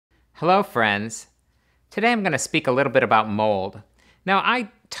Hello, friends. Today I'm going to speak a little bit about mold. Now,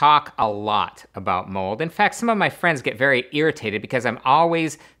 I talk a lot about mold. In fact, some of my friends get very irritated because I'm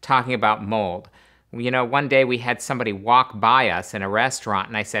always talking about mold. You know, one day we had somebody walk by us in a restaurant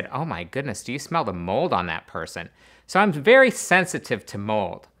and I said, "Oh my goodness, do you smell the mold on that person?" So I'm very sensitive to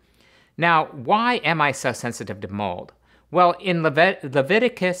mold. Now, why am I so sensitive to mold? Well, in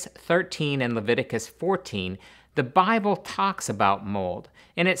Leviticus 13 and Leviticus 14, the Bible talks about mold,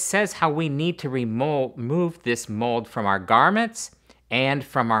 and it says how we need to remove this mold from our garments and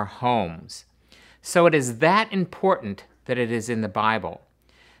from our homes. So it is that important that it is in the Bible.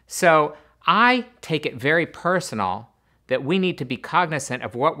 So I take it very personal that we need to be cognizant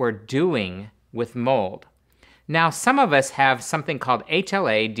of what we're doing with mold. Now, some of us have something called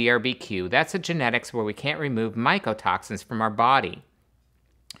HLA-DRBQ. That's a genetics where we can't remove mycotoxins from our body.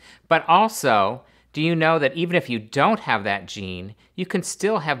 But also, do you know that even if you don't have that gene, you can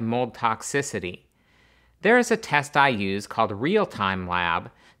still have mold toxicity? There is a test I use called Real-Time Lab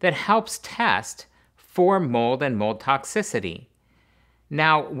that helps test for mold and mold toxicity.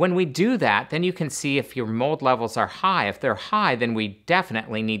 Now, when we do that, then you can see if your mold levels are high. If they're high, then we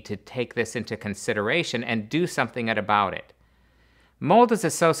definitely need to take this into consideration and do something about it. Mold is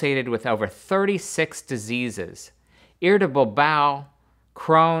associated with over 36 diseases: irritable bowel,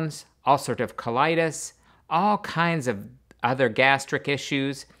 Crohn's, ulcerative colitis, all kinds of other gastric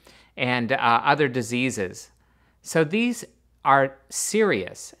issues, and other diseases. So these are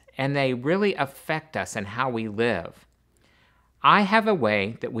serious, and they really affect us and how we live. I have a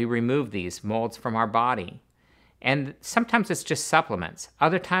way that we remove these molds from our body, and sometimes it's just supplements.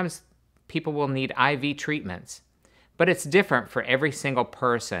 Other times people will need IV treatments, but it's different for every single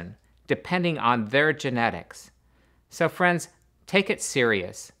person depending on their genetics. So friends, take it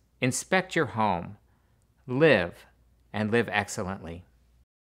serious. Inspect your home. Live, and live excellently.